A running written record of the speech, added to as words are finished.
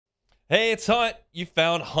Hey, it's Hunt. You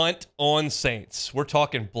found Hunt on Saints. We're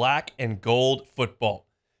talking black and gold football.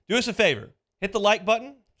 Do us a favor. Hit the like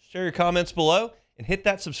button, share your comments below, and hit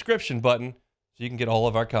that subscription button so you can get all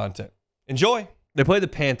of our content. Enjoy. They play the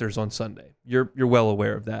Panthers on Sunday. You're well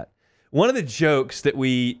aware of that. One of the jokes that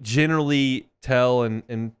we generally tell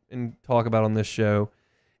and talk about on this show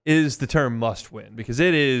is the term must win, because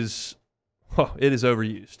it is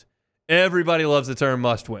overused. Everybody loves the term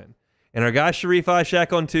must win. And our guy Sharif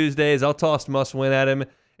Ishak on Tuesdays, I'll toss must win at him,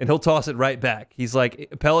 and he'll toss it right back. He's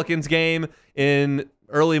like, Pelicans game in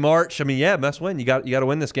early March. I mean, yeah, must win. You got to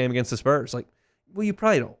win this game against the Spurs. Like, well, you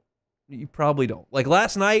probably don't. You probably don't. Like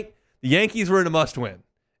last night, the Yankees were in a must win,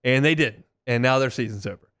 and they didn't. And now their season's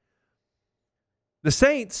over. The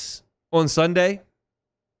Saints on Sunday,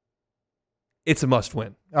 it's a must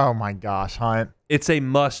win. Oh my gosh, Hunt. It's a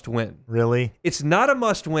must win. Really? It's not a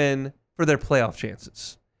must win for their playoff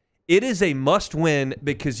chances. It is a must win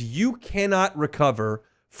because you cannot recover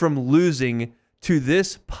from losing to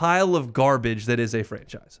this pile of garbage that is a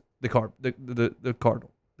franchise. The Cardinals.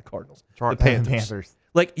 The Panthers.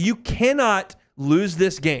 Like, you cannot lose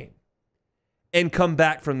this game and come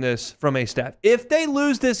back from this from a staff. If they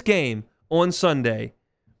lose this game on Sunday,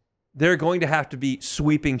 there are going to have to be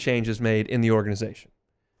sweeping changes made in the organization.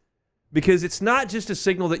 Because it's not just a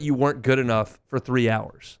signal that you weren't good enough for 3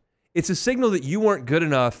 hours. It's a signal that you weren't good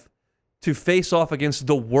enough to face off against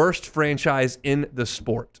the worst franchise in the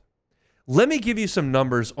sport. Let me give you some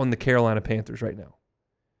numbers on the Carolina Panthers right now.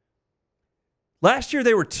 Last year,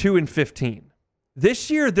 they were 2-15.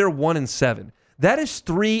 This year, they're 1-7. That is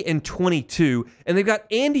 3-22, and they've got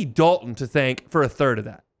Andy Dalton to thank for a third of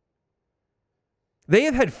that. They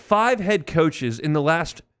have had 5 head coaches in the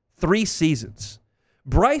last 3 seasons.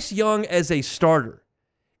 Bryce Young as a starter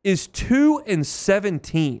is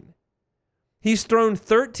 2-17. He's thrown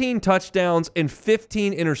 13 touchdowns and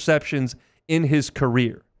 15 interceptions in his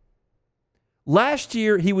career. Last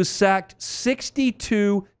year, he was sacked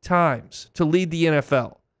 62 times to lead the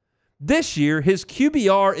NFL. This year, his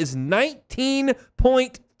QBR is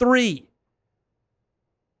 19.3.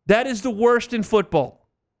 That is the worst in football.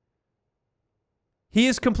 He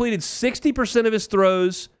has completed 60% of his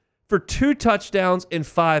throws for 2 touchdowns and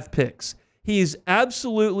 5 picks. He is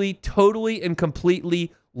absolutely, totally, and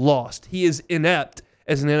completely lost. He is inept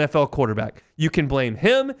as an NFL quarterback. You can blame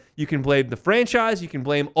him. You can blame the franchise. You can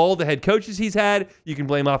blame all the head coaches he's had. You can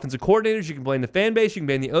blame offensive coordinators. You can blame the fan base. You can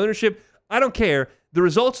blame the ownership. I don't care. The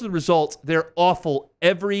results are the results. They're awful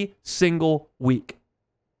every single week.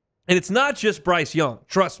 And it's not just Bryce Young.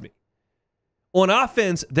 Trust me. On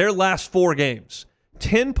offense, their last 4 games,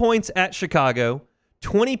 10 points at Chicago,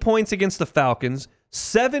 20 points against the Falcons,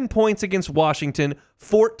 7 points against Washington,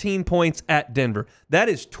 14 points at Denver. That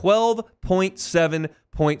is 12.7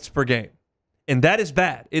 points per game. And that is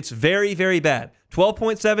bad. It's very, very bad.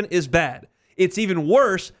 12.7 is bad. It's even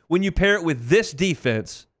worse when you pair it with this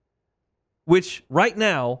defense, which right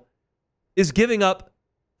now is giving up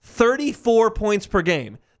 34 points per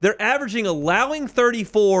game. They're averaging allowing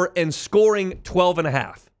 34 and scoring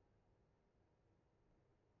 12.5.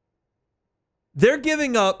 They're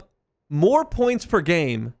giving up more points per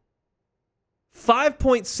game,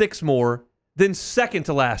 5.6 more than second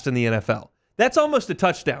to last in the NFL. That's almost a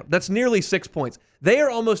touchdown. That's nearly 6 points. They are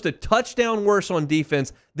almost a touchdown worse on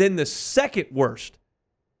defense than the second worst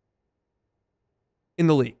in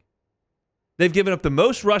the league. They've given up the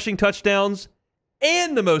most rushing touchdowns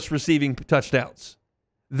and the most receiving touchdowns.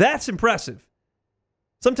 That's impressive.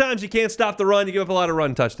 Sometimes you can't stop the run, you give up a lot of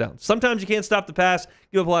run touchdowns. Sometimes you can't stop the pass,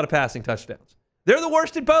 you give up a lot of passing touchdowns. They're the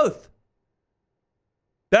worst at both.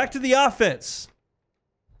 Back to the offense.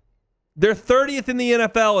 They're 30th in the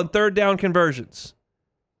NFL in third down conversions.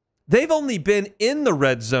 They've only been in the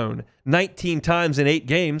red zone 19 times in 8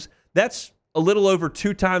 games. That's a little over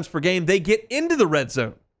 2 times per game they get into the red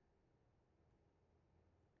zone.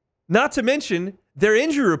 Not to mention, their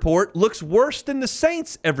injury report looks worse than the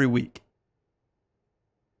Saints every week.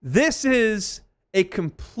 This is a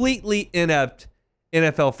completely inept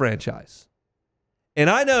NFL franchise. And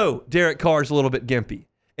I know Derek Carr's a little bit gimpy.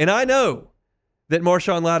 And I know that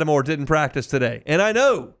Marshawn Lattimore didn't practice today. And I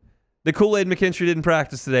know that Kool-Aid McKinstry didn't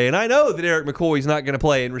practice today. And I know that Eric McCoy's not going to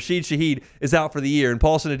play. And Rashid Shaheed is out for the year. And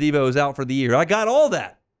Paulson Adebo is out for the year. I got all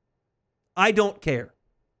that. I don't care.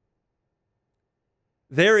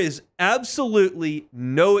 There is absolutely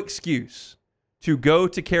no excuse to go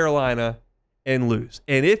to Carolina and lose.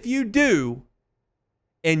 And if you do,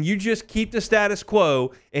 and you just keep the status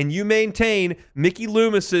quo, and you maintain Mickey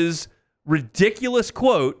Loomis's ridiculous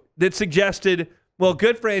quote that suggested, well,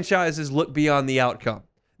 good franchises look beyond the outcome.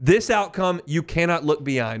 This outcome, you cannot look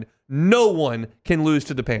beyond. No one can lose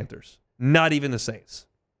to the Panthers, not even the Saints.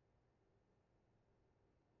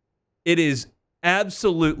 It is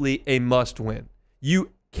absolutely a must-win.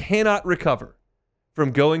 You cannot recover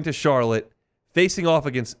from going to Charlotte, facing off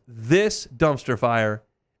against this dumpster fire,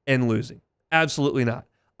 and losing. Absolutely not.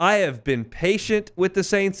 I have been patient with the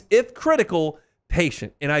Saints, if critical,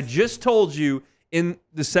 patient. And I just told you in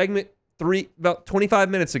the segment about 25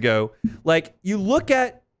 minutes ago, like, you look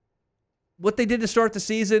at what they did to start the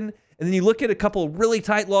season, and then you look at a couple of really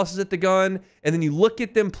tight losses at the gun, and then you look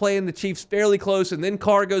at them playing the Chiefs fairly close, and then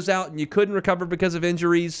Carr goes out and you couldn't recover because of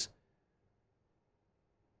injuries.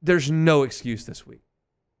 There's no excuse this week.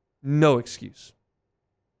 No excuse.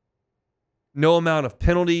 No amount of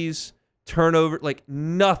penalties, turnover, like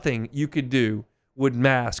nothing you could do would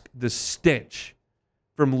mask the stench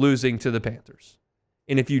from losing to the Panthers.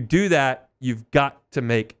 And if you do that, you've got to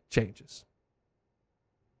make changes.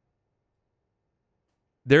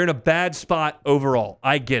 They're in a bad spot overall.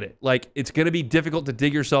 I get it. Like, it's going to be difficult to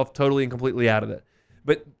dig yourself totally and completely out of it.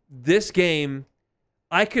 But this game,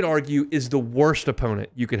 I could argue, is the worst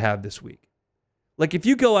opponent you could have this week. Like, if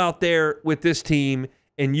you go out there with this team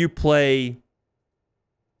and you play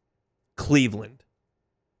Cleveland,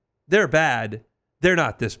 they're bad. They're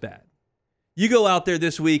not this bad. You go out there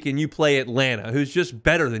this week and you play Atlanta, who's just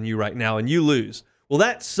better than you right now, and you lose. Well,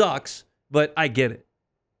 that sucks, but I get it.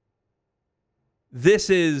 This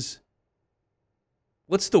is,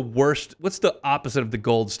 what's the worst? What's the opposite of the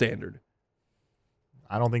gold standard?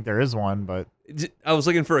 I don't think there is one, but I was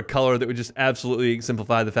looking for a color that would just absolutely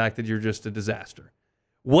simplify the fact that you're just a disaster.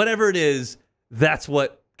 Whatever it is, that's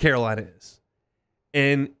what Carolina is.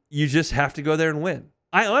 And you just have to go there and win.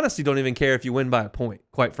 I honestly don't even care if you win by a point,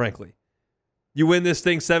 quite frankly. You win this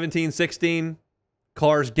thing 17-16,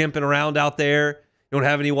 Carr's gimping around out there, you don't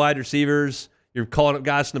have any wide receivers, you're calling up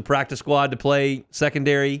guys from the practice squad to play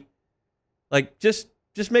secondary. Like, just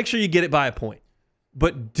make sure you get it by a point.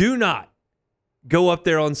 But do not go up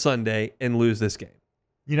there on Sunday and lose this game.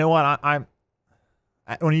 You know what? I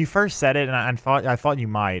when you first said it, and I thought you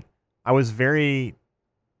might, I was very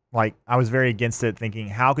against it, thinking,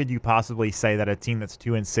 how could you possibly say that a team that's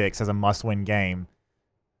 2-6 has a must-win game?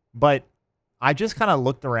 But I just kind of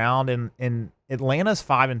looked around, and Atlanta's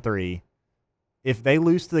 5-3. If they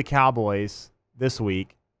lose to the Cowboys this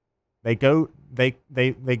week, they go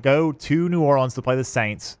to New Orleans to play the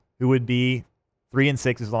Saints, who would be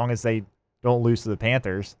 3-6 as long as they don't lose to the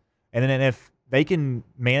Panthers. And then if they can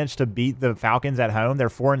manage to beat the Falcons at home, they're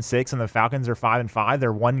 4-6, and the Falcons are 5-5.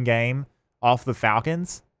 They're one game off the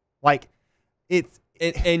Falcons. Like, it's.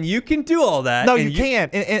 And you can do all that. No, you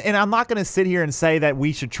can't. And I'm not going to sit here and say that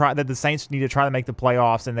we should try, that the Saints need to try to make the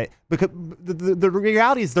playoffs, and because the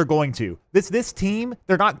reality is they're going to. This team,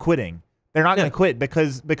 they're not quitting. They're not going to quit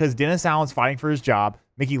because Dennis Allen's fighting for his job.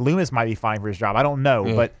 Mickey Loomis might be fighting for his job. I don't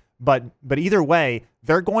know, but either way,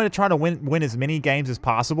 they're going to try to win as many games as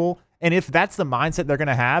possible. And if that's the mindset they're going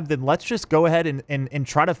to have, then let's just go ahead and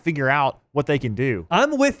try to figure out what they can do.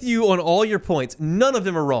 I'm with you on all your points. None of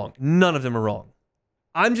them are wrong. None of them are wrong.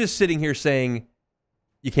 I'm just sitting here saying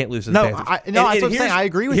you can't lose to the Panthers. That's what I'm saying. I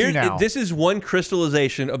agree with you now. This is one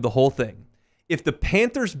crystallization of the whole thing. If the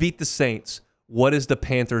Panthers beat the Saints, what is the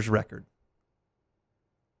Panthers' record?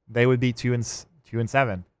 They would be 2-7.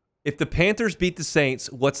 If the Panthers beat the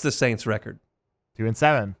Saints, what's the Saints' record?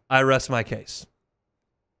 2-7. I rest my case.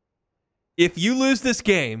 If you lose this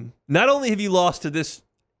game, not only have you lost to this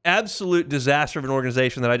absolute disaster of an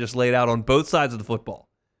organization that I just laid out on both sides of the football,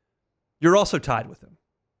 you're also tied with them.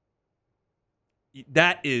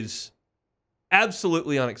 That is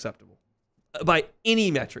absolutely unacceptable by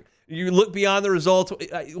any metric. You look beyond the results.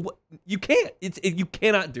 You can't. You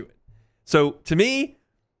cannot do it. So to me,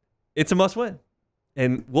 it's a must-win.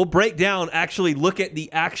 And we'll break down, actually look at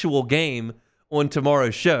the actual game on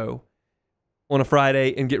tomorrow's show on a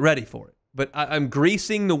Friday and get ready for it. But I'm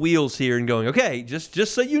greasing the wheels here and going, okay, just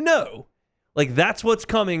so you know, like, that's what's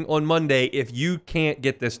coming on Monday if you can't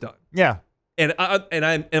get this done. Yeah. And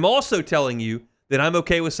I'm also telling you that I'm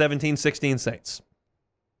okay with 17-16 Saints.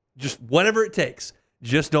 Just whatever it takes.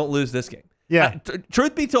 Just don't lose this game. Yeah.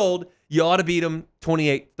 Truth be told, you ought to beat them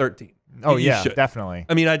 28-13. Oh, you yeah, should. definitely.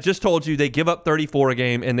 I mean, I just told you they give up 34 a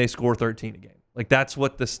game and they score 13 a game. Like, that's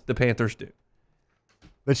what the Panthers do.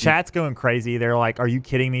 The chat's going crazy. They're like, are you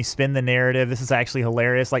kidding me? Spin the narrative. This is actually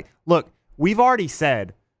hilarious. Like, look, we've already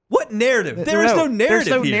said. What narrative? There is no narrative here. There's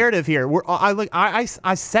no narrative here.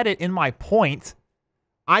 I said it in my point.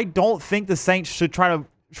 I don't think the Saints should try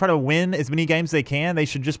to win as many games as they can. They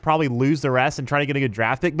should just probably lose the rest and try to get a good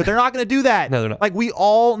draft pick. But they're not going to do that. No, they're not. Like, we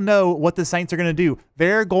all know what the Saints are going to do.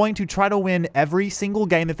 They're going to try to win every single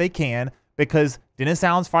game that they can because Dennis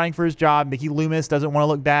Allen's fighting for his job. Mickey Loomis doesn't want to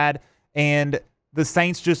look bad, and the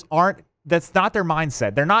Saints just aren't. That's not their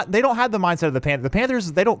mindset. They don't have the mindset of the Panthers. The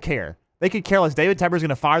Panthers, they don't care. They could care less. David Tepper's going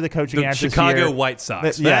to fire the coach again after Chicago this year. White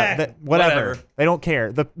Sox. Whatever. They don't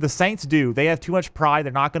care. The Saints do. They have too much pride.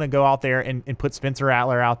 They're not going to go out there and put Spencer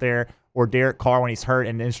Rattler out there or Derek Carr when he's hurt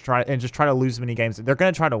and just try to lose as many games. They're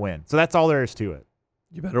going to try to win. So that's all there is to it.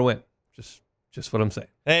 You better win. Just what I'm saying.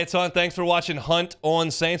 Hey, it's on. Thanks for watching Hunt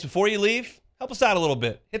on Saints. Before you leave, help us out a little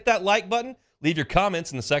bit. Hit that like button, leave your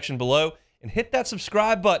comments in the section below, and hit that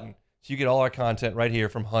subscribe button so you get all our content right here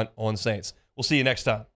from Hunt on Saints. We'll see you next time.